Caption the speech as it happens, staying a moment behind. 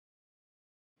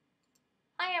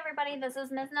Hi everybody, this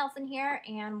is Ms. Nelson here,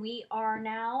 and we are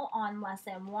now on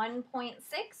lesson 1.6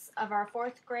 of our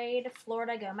 4th grade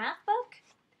Florida Go Math book.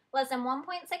 Lesson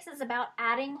 1.6 is about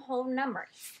adding whole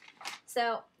numbers.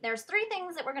 So there's 3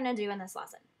 things that we're going to do in this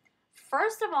lesson.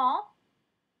 First of all,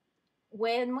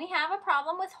 when we have a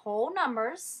problem with whole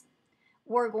numbers,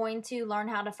 we're going to learn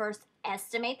how to first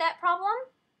estimate that problem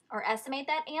or estimate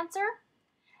that answer,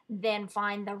 then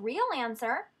find the real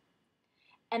answer.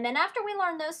 And then after we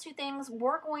learn those 2 things,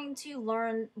 we're going to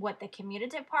learn what the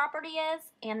commutative property is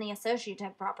and the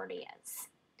associative property is.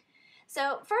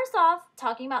 So first off,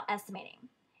 talking about estimating.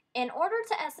 In order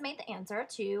to estimate the answer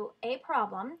to a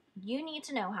problem, you need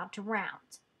to know how to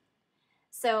round.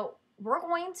 So we're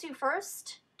going to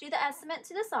first do the estimate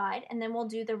to the side, and then we'll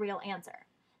do the real answer.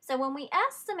 So when we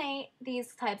estimate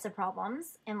these types of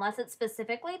problems, unless it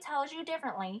specifically tells you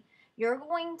differently, you're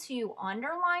going to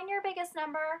underline your biggest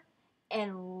number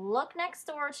and look next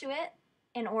door to it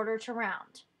in order to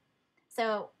round.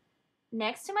 So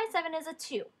next to my 7 is a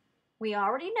 2. We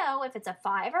already know if it's a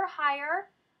 5 or higher,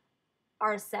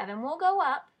 our 7 will go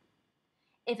up.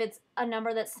 If it's a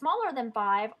number that's smaller than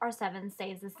 5, our 7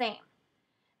 stays the same.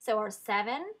 So our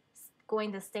 7 is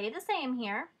going to stay the same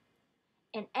here,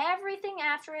 and everything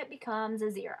after it becomes a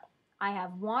 0. I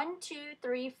have 1, 2,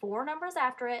 3, 4 numbers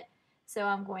after it, so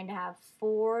I'm going to have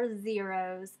 4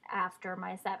 zeros after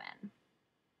my 7.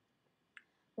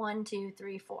 1, 2,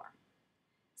 3, 4.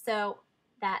 So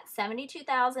that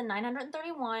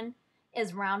 72,931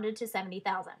 is rounded to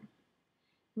 70,000.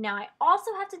 Now I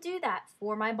also have to do that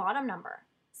for my bottom number.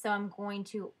 So I'm going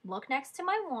to look next to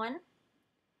my 1.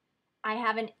 I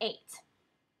have an 8.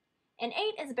 An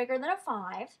 8 is bigger than a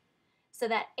 5, so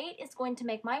that 8 is going to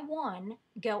make my 1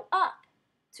 go up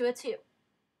to a 2.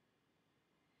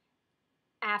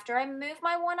 After I move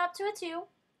my 1 up to a 2,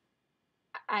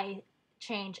 I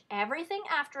change everything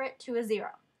after it to a 0.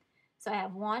 So I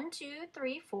have 1, 2,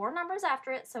 3, 4 numbers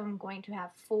after it, so I'm going to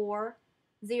have 4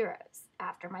 zeros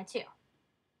after my 2.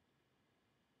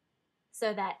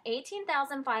 So that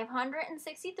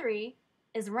 18,563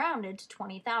 is rounded to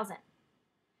 20,000.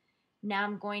 Now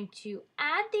I'm going to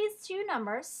add these 2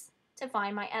 numbers to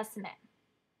find my estimate.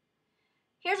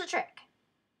 Here's a trick.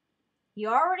 You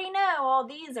already know all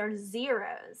these are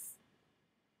zeros.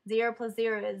 0 plus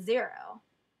 0 is 0.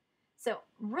 So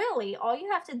really, all you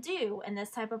have to do in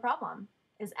this type of problem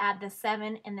is add the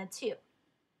 7 and the 2,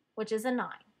 which is a 9.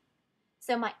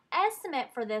 So my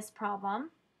estimate for this problem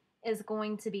is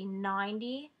going to be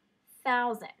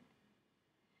 90,000.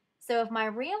 So if my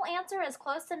real answer is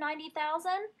close to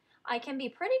 90,000, I can be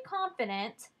pretty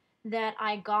confident that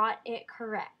I got it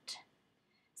correct.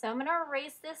 So I'm going to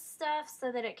erase this stuff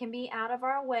so that it can be out of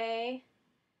our way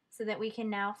so that we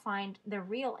can now find the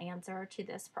real answer to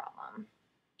this problem.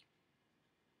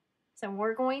 So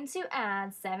we're going to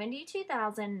add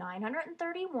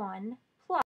 72,931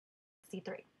 plus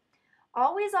 63.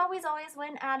 Always, always, always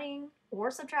when adding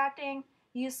or subtracting,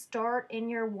 you start in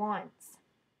your ones.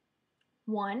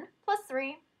 1 plus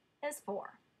 3 is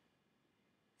 4.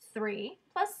 3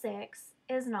 plus 6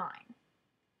 is 9.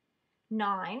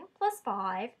 9 plus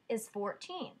 5 is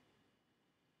 14.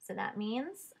 So that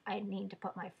means I need to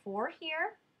put my 4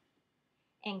 here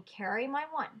and carry my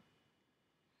 1.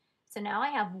 So now I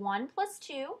have 1 plus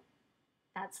 2,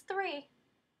 that's 3,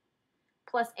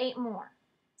 plus 8 more.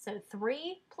 So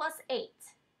 3 plus 8,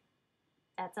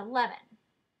 that's 11.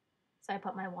 So I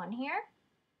put my 1 here,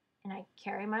 and I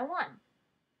carry my 1.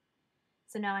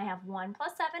 So now I have 1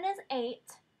 plus 7 is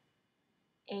 8.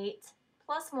 8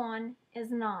 plus 1 is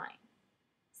 9.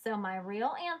 So my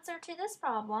real answer to this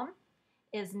problem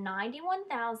is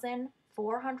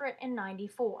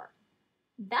 91,494.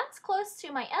 That's close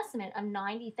to my estimate of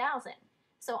 90,000.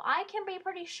 So I can be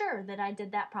pretty sure that I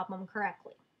did that problem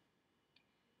correctly.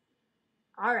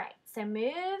 All right, so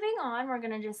moving on, we're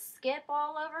going to just skip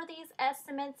all over these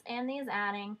estimates and these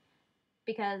adding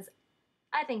because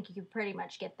I think you can pretty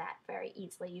much get that very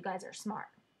easily. You guys are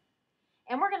smart.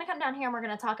 And we're going to come down here and we're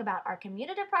going to talk about our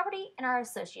commutative property and our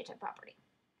associative property.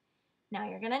 Now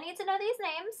you're going to need to know these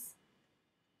names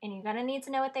and you're going to need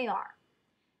to know what they are.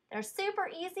 They're super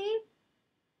easy,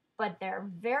 but they're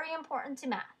very important to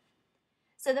math.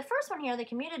 So the first one here, the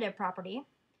commutative property,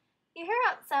 you hear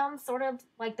how it sounds sort of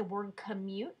like the word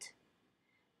commute?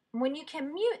 When you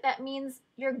commute, that means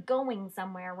you're going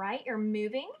somewhere, right? You're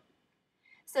moving.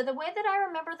 So the way that I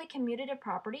remember the commutative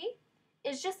property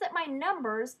is just that my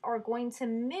numbers are going to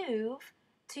move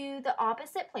to the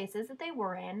opposite places that they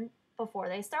were in before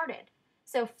they started.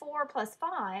 So 4 plus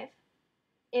 5,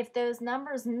 if those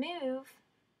numbers move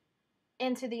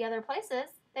into the other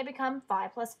places, they become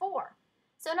 5 plus 4.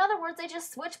 So in other words, they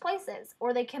just switch places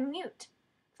or they commute.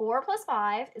 4 plus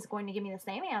 5 is going to give me the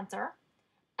same answer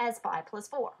as 5 plus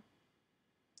 4.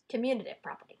 Commutative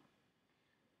property.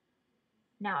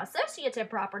 Now, associative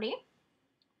property,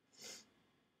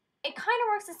 it kind of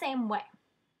works the same way.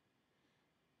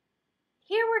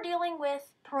 Here we're dealing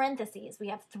with parentheses. We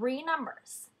have 3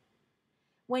 numbers.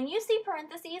 When you see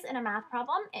parentheses in a math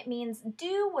problem, it means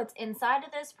do what's inside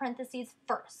of those parentheses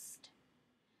first.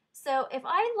 So if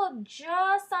I look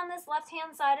just on this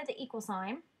left-hand side of the equal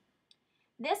sign,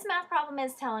 this math problem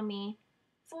is telling me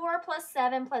 4 plus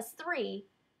 7 plus 3,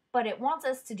 but it wants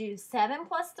us to do 7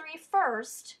 plus 3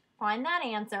 first, find that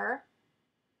answer,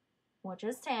 which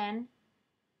is 10,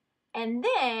 and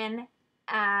then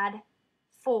add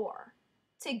 4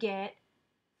 to get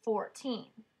 14.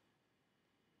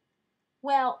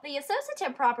 Well, the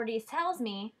associative properties tells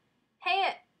me,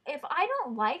 hey, if I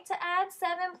don't like to add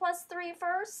 7 plus 3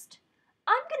 first,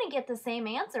 I'm going to get the same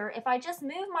answer if I just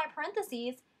move my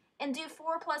parentheses and do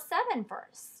 4 plus 7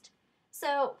 first.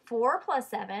 So 4 plus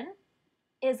 7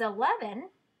 is 11,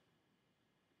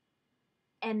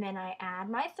 and then I add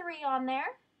my 3 on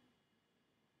there,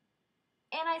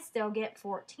 and I still get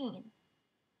 14.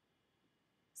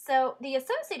 So the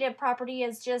associative property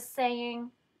is just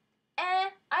saying, I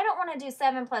don't want to do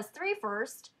 7 plus 3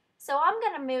 first, so I'm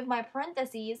going to move my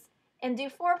parentheses and do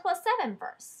 4 plus 7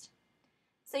 first.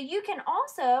 So you can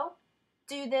also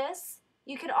do this.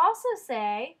 You could also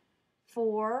say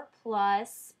 4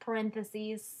 plus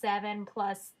parentheses 7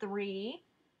 plus 3.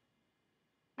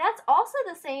 That's also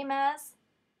the same as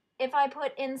if I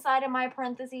put inside of my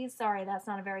parentheses, sorry, that's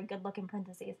not a very good looking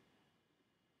parentheses,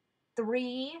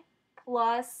 3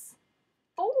 plus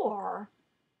 4.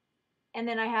 And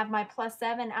then I have my plus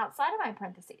 7 outside of my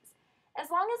parentheses. As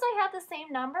long as I have the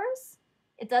same numbers,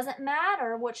 it doesn't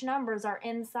matter which numbers are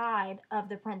inside of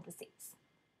the parentheses.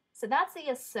 So that's the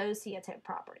associative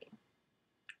property.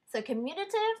 So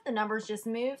commutative, the numbers just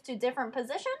move to a different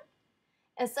position.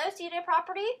 Associative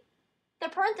property, the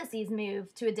parentheses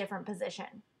move to a different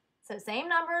position. So same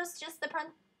numbers, just the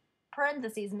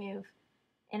parentheses move.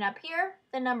 And up here,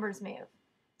 the numbers move.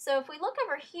 So if we look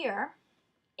over here,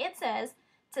 it says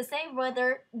to say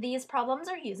whether these problems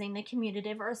are using the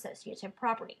commutative or associative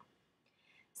property.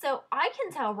 So I can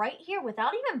tell right here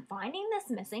without even finding this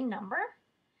missing number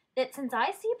that since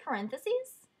I see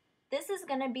parentheses, this is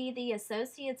going to be the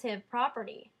associative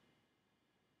property.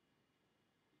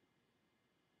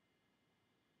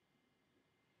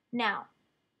 Now,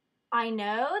 I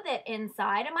know that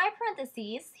inside of my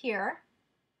parentheses here,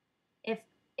 if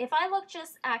I look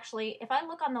if I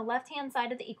look on the left-hand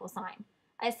side of the equal sign,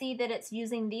 I see that it's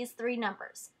using these 3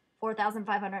 numbers,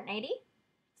 4,580,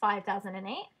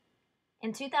 5,008,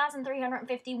 and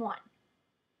 2,351.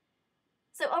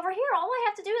 So over here, all I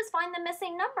have to do is find the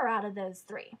missing number out of those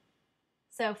 3.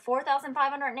 So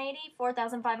 4,580,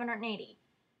 4,580,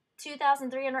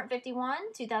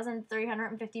 2,351,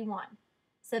 2,351.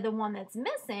 So the one that's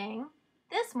missing,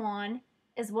 this one,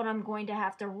 is what I'm going to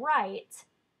have to write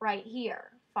right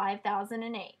here,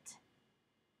 5,008.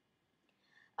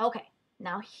 Okay.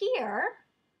 Now here,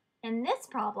 in this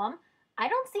problem, I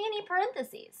don't see any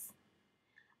parentheses.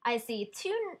 I see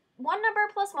one number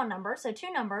plus one number, so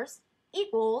 2 numbers,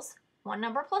 equals 1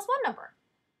 number plus 1 number.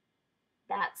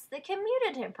 That's the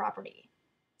commutative property.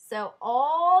 So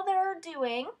all they're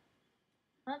doing,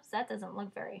 oops, that doesn't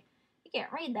look very, you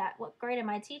can't read that. What grade am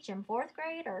I teaching? 4th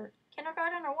grade or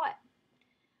kindergarten or what?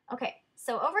 Okay,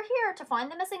 so over here, to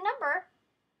find the missing number,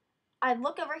 I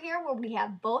look over here where we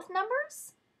have both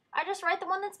numbers. I just write the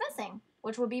one that's missing,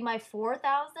 which would be my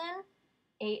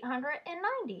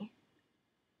 4,890.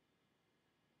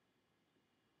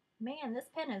 Man, this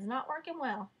pen is not working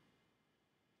well.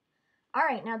 All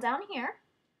right, now down here,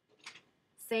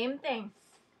 same thing.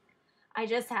 I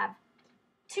just have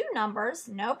 2 numbers,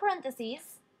 no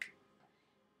parentheses,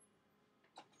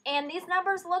 and these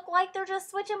numbers look like they're just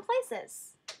switching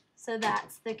places. So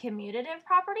that's the commutative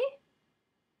property.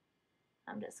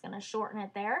 I'm just going to shorten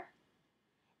it there.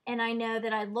 And I know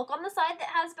that I look on the side that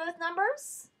has both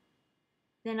numbers.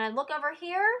 Then I look over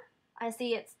here. I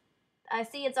see it's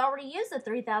already used the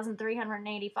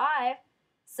 3,385.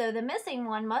 So the missing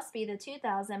one must be the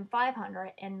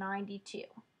 2,592.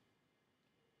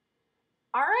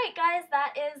 All right, guys,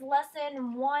 that is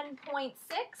lesson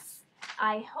 1.6.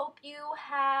 I hope you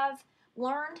have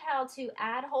learned how to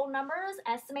add whole numbers,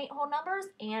 estimate whole numbers,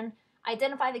 and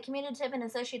identify the commutative and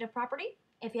associative property.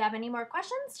 If you have any more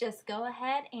questions, just go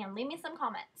ahead and leave me some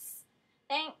comments.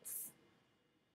 Thanks.